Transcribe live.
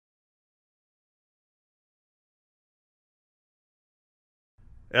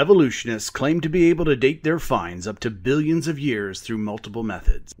Evolutionists claim to be able to date their finds up to billions of years through multiple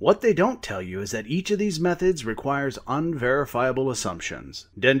methods. What they don't tell you is that each of these methods requires unverifiable assumptions.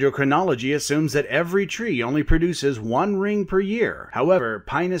 Dendrochronology assumes that every tree only produces one ring per year. However,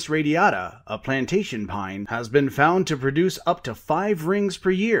 Pinus radiata, a plantation pine, has been found to produce up to 5 rings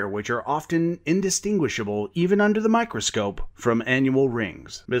per year, which are often indistinguishable, even under the microscope, from annual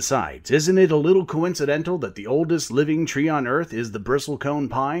rings. Besides, isn't it a little coincidental that the oldest living tree on Earth is the bristlecone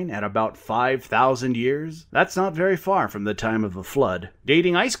pine at about 5,000 years? That's not very far from the time of the flood.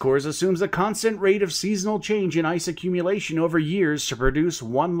 Dating ice cores assumes a constant rate of seasonal change in ice accumulation over years to produce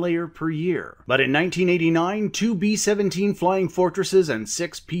one layer per year. But in 1989, 2 B-17 Flying Fortresses and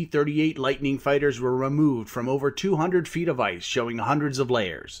 6 P-38 Lightning Fighters were removed from over 200 feet of ice, showing hundreds of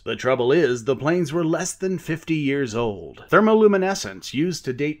layers. The trouble is, the planes were less than 50 years old. Thermoluminescence, used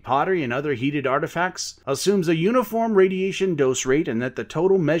to date pottery and other heated artifacts, assumes a uniform radiation dose rate and that the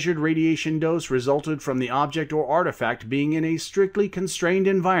total measured radiation dose resulted from the object or artifact being in a strictly constrained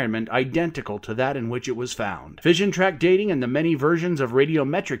environment identical to that in which it was found. Fission Track dating and the many versions of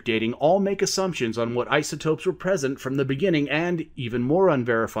radiometric dating all make assumptions on what isotopes were present from the beginning and, even more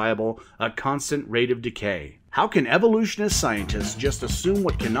unverifiable, a constant rate of decay. How can evolutionist scientists just assume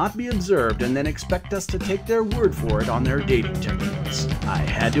what cannot be observed and then expect us to take their word for it on their dating techniques? I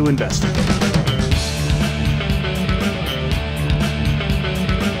had to investigate.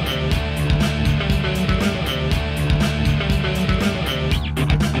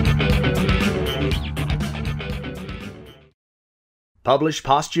 Published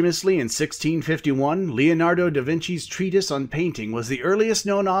posthumously in 1651, Leonardo da Vinci's treatise on painting was the earliest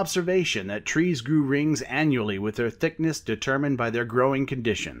known observation that trees grew rings annually with their thickness determined by their growing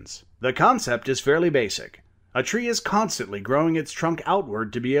conditions. The concept is fairly basic. A tree is constantly growing its trunk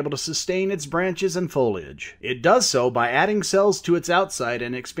outward to be able to sustain its branches and foliage. It does so by adding cells to its outside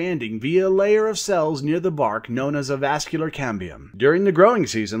and expanding via a layer of cells near the bark known as a vascular cambium. During the growing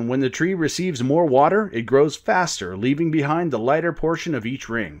season, when the tree receives more water, it grows faster, leaving behind the lighter portion of each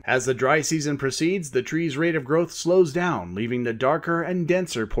ring. As the dry season proceeds, the tree's rate of growth slows down, leaving the darker and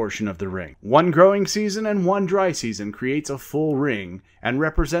denser portion of the ring. One growing season and one dry season creates a full ring and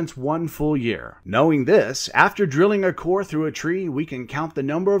represents one full year. Knowing this, after drilling a core through a tree, we can count the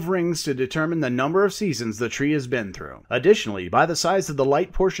number of rings to determine the number of seasons the tree has been through. Additionally, by the size of the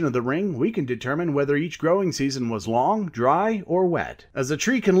light portion of the ring, we can determine whether each growing season was long, dry, or wet. As a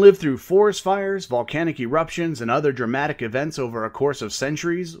tree can live through forest fires, volcanic eruptions, and other dramatic events over a course of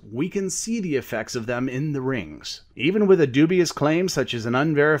centuries, we can see the effects of them in the rings. Even with a dubious claim such as an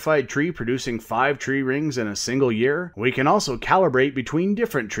unverified tree producing 5 tree rings in a single year, we can also calibrate between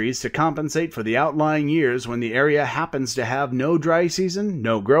different trees to compensate for the outlying years when the area happens to have no dry season,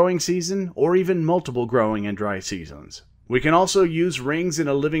 no growing season, or even multiple growing and dry seasons. We can also use rings in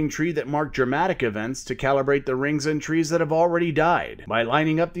a living tree that mark dramatic events to calibrate the rings in trees that have already died. By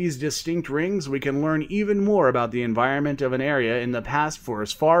lining up these distinct rings, we can learn even more about the environment of an area in the past for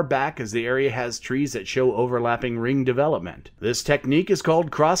as far back as the area has trees that show overlapping ring development. This technique is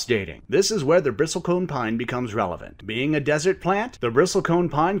called cross-dating. This is where the bristlecone pine becomes relevant. Being a desert plant, the bristlecone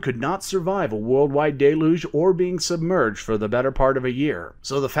pine could not survive a worldwide deluge or being submerged for the better part of a year.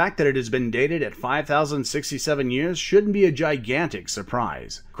 So the fact that it has been dated at 5,067 years shouldn't be a gigantic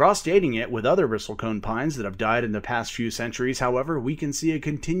surprise. Cross-dating it with other bristlecone pines that have died in the past few centuries, however, we can see a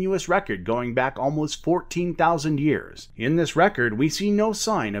continuous record going back almost 14,000 years. In this record, we see no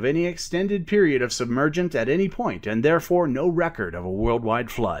sign of any extended period of submergence at any point, and therefore no record of a worldwide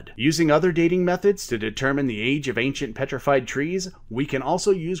flood. Using other dating methods to determine the age of ancient petrified trees, we can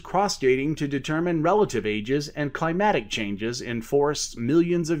also use cross-dating to determine relative ages and climatic changes in forests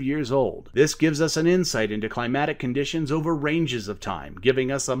millions of years old. This gives us an insight into climatic conditions over ranges of time,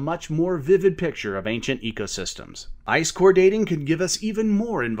 giving us a much more vivid picture of ancient ecosystems. Ice core dating can give us even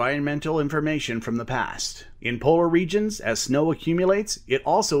more environmental information from the past. In polar regions, as snow accumulates, it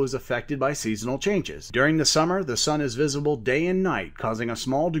also is affected by seasonal changes. During the summer, the sun is visible day and night, causing a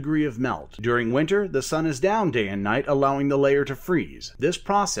small degree of melt. During winter, the sun is down day and night, allowing the layer to freeze. This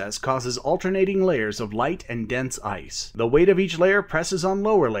process causes alternating layers of light and dense ice. The weight of each layer presses on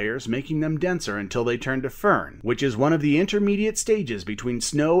lower layers, making them denser until they turn to firn, which is one of the intermediate stages between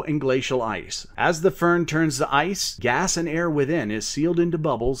snow and glacial ice. As the firn turns to ice, gas and air within is sealed into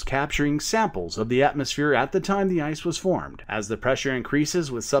bubbles, capturing samples of the atmosphere at the time the ice was formed. As the pressure increases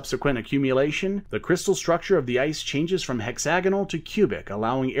with subsequent accumulation, the crystal structure of the ice changes from hexagonal to cubic,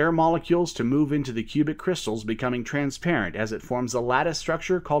 allowing air molecules to move into the cubic crystals, becoming transparent as it forms a lattice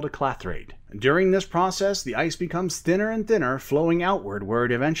structure called a clathrate. During this process, the ice becomes thinner and thinner, flowing outward where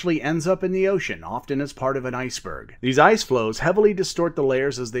it eventually ends up in the ocean, often as part of an iceberg. These ice flows heavily distort the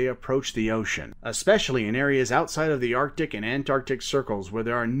layers as they approach the ocean, especially in areas outside of the Arctic and Antarctic circles where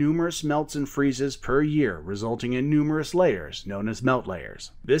there are numerous melts and freezes per year, resulting in numerous layers, known as melt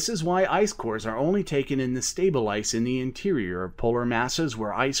layers. This is why ice cores are only taken in the stable ice in the interior of polar masses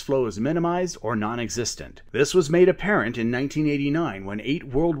where ice flow is minimized or non-existent. This was made apparent in 1989 when 8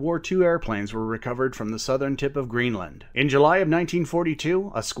 World War II airplanes were recovered from the southern tip of Greenland. In July of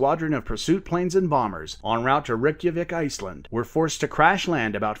 1942, a squadron of pursuit planes and bombers, en route to Reykjavik, Iceland, were forced to crash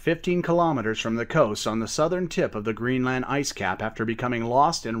land about 15 kilometers from the coast on the southern tip of the Greenland ice cap after becoming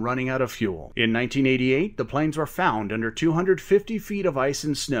lost and running out of fuel. In 1988, the planes were found under 250 feet of ice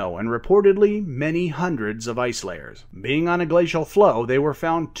and snow and reportedly many hundreds of ice layers. Being on a glacial flow, they were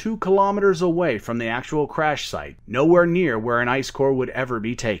found 2 kilometers away from the actual crash site, nowhere near where an ice core would ever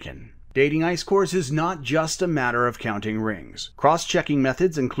be taken. Dating ice cores is not just a matter of counting rings. Cross-checking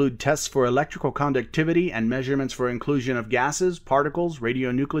methods include tests for electrical conductivity and measurements for inclusion of gases, particles,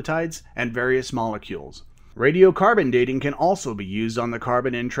 radionuclides, and various molecules. Radiocarbon dating can also be used on the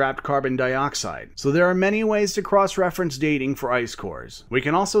carbon in trapped carbon dioxide, so there are many ways to cross-reference dating for ice cores. We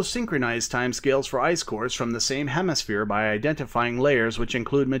can also synchronize timescales for ice cores from the same hemisphere by identifying layers which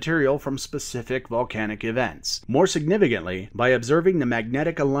include material from specific volcanic events. More significantly, by observing the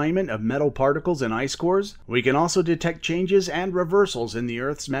magnetic alignment of metal particles in ice cores, we can also detect changes and reversals in the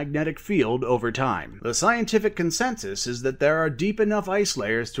Earth's magnetic field over time. The scientific consensus is that there are deep enough ice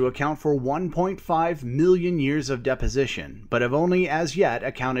layers to account for 1.5 million years of deposition, but have only as yet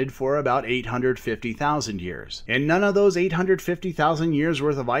accounted for about 850,000 years. In none of those 850,000 years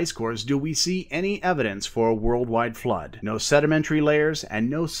worth of ice cores do we see any evidence for a worldwide flood. No sedimentary layers and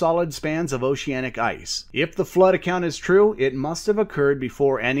no solid spans of oceanic ice. If the flood account is true, it must have occurred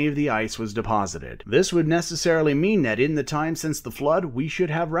before any of the ice was deposited. This would necessarily mean that in the time since the flood, we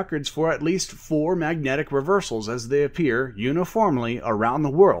should have records for at least 4 magnetic reversals as they appear uniformly around the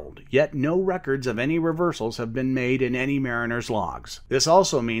world, yet no records of any reversals have been made in any mariner's logs. This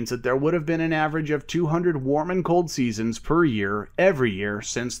also means that there would have been an average of 200 warm and cold seasons per year, every year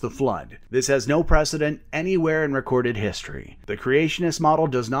since the flood. This has no precedent anywhere in recorded history. The creationist model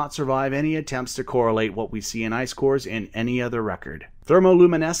does not survive any attempts to correlate what we see in ice cores in any other record.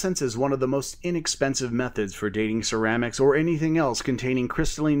 Thermoluminescence is one of the most inexpensive methods for dating ceramics or anything else containing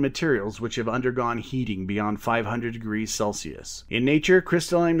crystalline materials which have undergone heating beyond 500 degrees Celsius. In nature,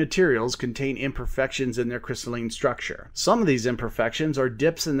 crystalline materials contain imperfections in their crystalline structure. Some of these imperfections are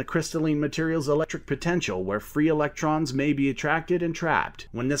dips in the crystalline material's electric potential where free electrons may be attracted and trapped.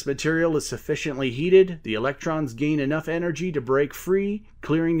 When this material is sufficiently heated, the electrons gain enough energy to break free,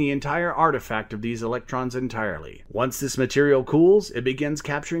 clearing the entire artifact of these electrons entirely. Once this material cools, it begins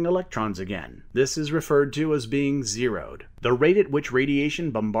capturing electrons again. This is referred to as being zeroed. The rate at which radiation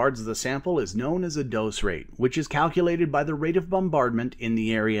bombards the sample is known as a dose rate, which is calculated by the rate of bombardment in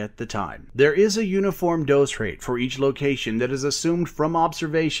the area at the time. There is a uniform dose rate for each location that is assumed from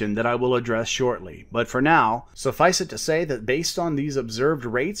observation that I will address shortly, but for now, suffice it to say that based on these observed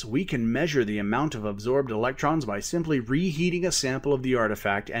rates, we can measure the amount of absorbed electrons by simply reheating a sample of the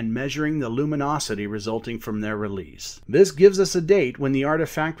artifact and measuring the luminosity resulting from their release. This gives us a date when the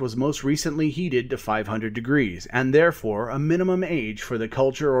artifact was most recently heated to 500 degrees, and therefore a minimum age for the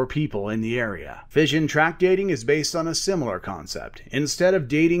culture or people in the area. Fission track dating is based on a similar concept. Instead of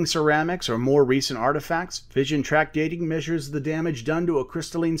dating ceramics or more recent artifacts, fission track dating measures the damage done to a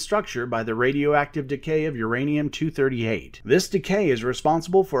crystalline structure by the radioactive decay of uranium-238. This decay is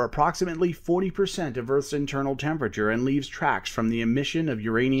responsible for approximately 40% of Earth's internal temperature and leaves tracks from the emission of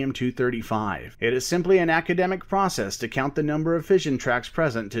uranium-235. It is simply an academic process to count the number of fission tracks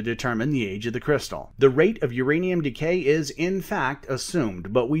present to determine the age of the crystal. The rate of uranium decay is in fact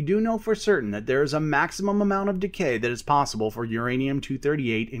assumed, but we do know for certain that there is a maximum amount of decay that is possible for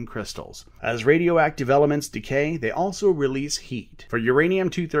uranium-238 in crystals. As radioactive elements decay, they also release heat. For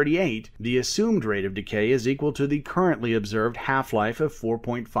uranium-238, the assumed rate of decay is equal to the currently observed half-life of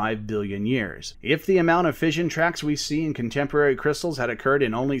 4.5 billion years. If the amount of fission tracks we see in contemporary crystals had occurred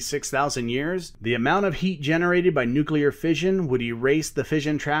in only 6,000 years, the amount of heat generated by nuclear fission would erase the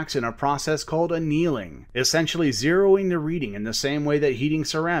fission tracks in a process called annealing, essentially zeroing the reading in the same way that heating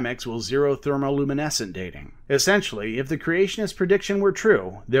ceramics will zero thermoluminescent dating. Essentially, if the creationist prediction were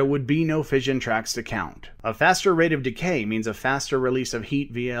true, there would be no fission tracks to count. A faster rate of decay means a faster release of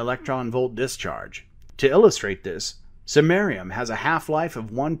heat via electron-volt discharge. To illustrate this, samarium has a half-life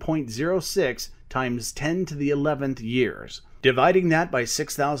of 1.06 times 10 to the 11th years. Dividing that by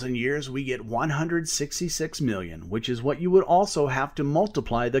 6,000 years, we get 166 million, which is what you would also have to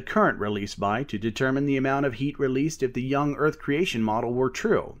multiply the current release by to determine the amount of heat released if the young Earth creation model were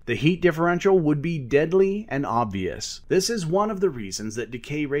true. The heat differential would be deadly and obvious. This is one of the reasons that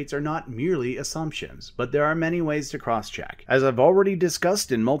decay rates are not merely assumptions, but there are many ways to cross-check. As I've already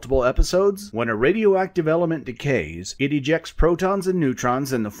discussed in multiple episodes, when a radioactive element decays, it ejects protons and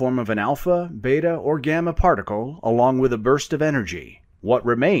neutrons in the form of an alpha, beta, or gamma particle, along with a burst of energy. What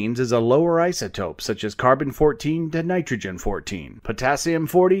remains is a lower isotope, such as carbon-14 to nitrogen-14,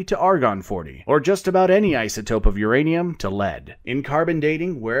 potassium-40 to argon-40, or just about any isotope of uranium to lead. In carbon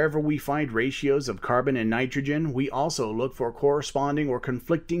dating, wherever we find ratios of carbon and nitrogen, we also look for corresponding or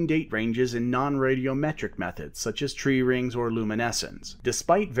conflicting date ranges in non-radiometric methods, such as tree rings or luminescence.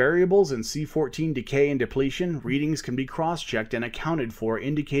 Despite variables in C14 decay and depletion, readings can be cross-checked and accounted for,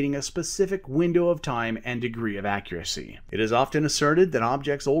 indicating a specific window of time and degree of accuracy. It is often asserted that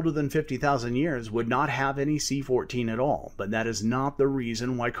objects older than 50,000 years would not have any C14 at all, but that is not the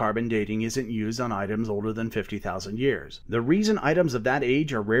reason why carbon dating isn't used on items older than 50,000 years. The reason items of that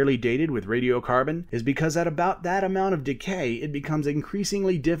age are rarely dated with radiocarbon is because at about that amount of decay, it becomes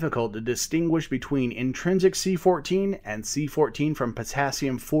increasingly difficult to distinguish between intrinsic C14 and C14 from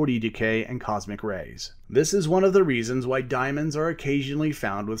potassium-40 decay and cosmic rays. This is one of the reasons why diamonds are occasionally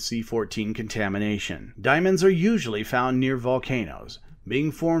found with C14 contamination. Diamonds are usually found near volcanoes.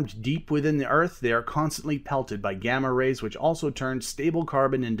 Being formed deep within the Earth, they are constantly pelted by gamma rays, which also turn stable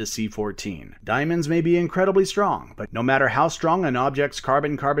carbon into C14. Diamonds may be incredibly strong, but no matter how strong an object's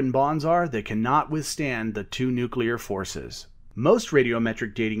carbon-carbon bonds are, they cannot withstand the two nuclear forces. Most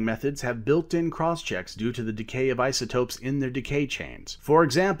radiometric dating methods have built-in cross-checks due to the decay of isotopes in their decay chains. For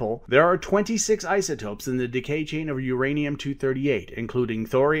example, there are 26 isotopes in the decay chain of uranium-238, including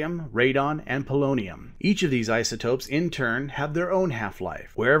thorium, radon, and polonium. Each of these isotopes, in turn, have their own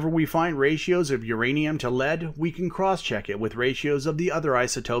half-life. Wherever we find ratios of uranium to lead, we can cross-check it with ratios of the other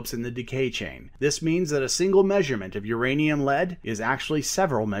isotopes in the decay chain. This means that a single measurement of uranium-lead is actually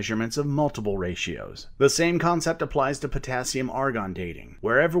several measurements of multiple ratios. The same concept applies to potassium-argon dating.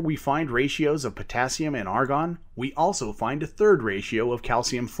 Wherever we find ratios of potassium and argon, we also find a third ratio of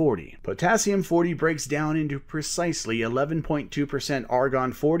calcium-40. Potassium-40 breaks down into precisely 11.2%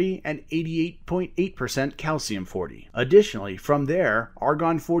 argon-40 and 88.8% calcium-40. Additionally, from there,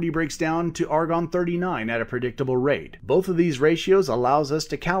 argon-40 breaks down to argon-39 at a predictable rate. Both of these ratios allows us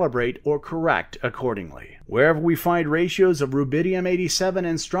to calibrate or correct accordingly. Wherever we find ratios of rubidium-87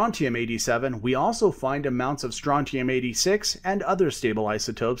 and strontium-87, we also find amounts of strontium-86 and other stable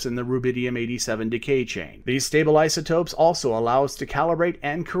isotopes in the rubidium-87 decay chain. These stable isotopes also allow us to calibrate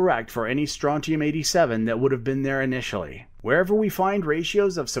and correct for any strontium-87 that would have been there initially. Wherever we find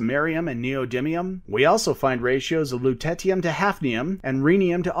ratios of samarium and neodymium, we also find ratios of lutetium to hafnium and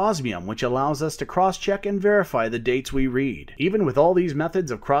rhenium to osmium, which allows us to cross-check and verify the dates we read. Even with all these methods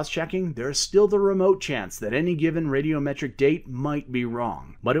of cross-checking, there is still the remote chance that any given radiometric date might be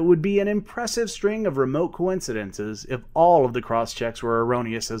wrong. But it would be an impressive string of remote coincidences if all of the cross-checks were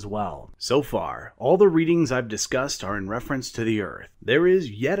erroneous as well. So far, all the readings I've discussed are in reference to the Earth. There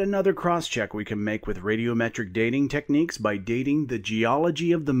is yet another cross-check we can make with radiometric dating techniques by dating the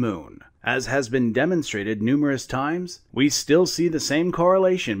geology of the moon. As has been demonstrated numerous times, we still see the same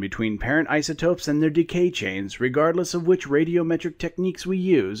correlation between parent isotopes and their decay chains, regardless of which radiometric techniques we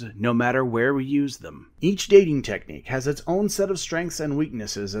use, no matter where we use them. Each dating technique has its own set of strengths and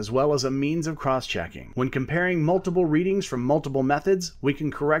weaknesses, as well as a means of cross-checking. When comparing multiple readings from multiple methods, we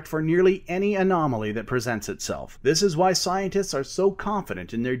can correct for nearly any anomaly that presents itself. This is why scientists are so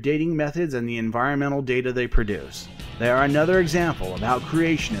confident in their dating methods and the environmental data they produce. They are another example of how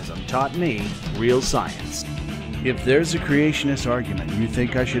creationism taught me real science. If there's a creationist argument you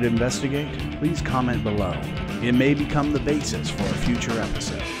think I should investigate, please comment below. It may become the basis for a future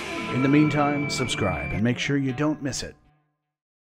episode. In the meantime, subscribe and make sure you don't miss it.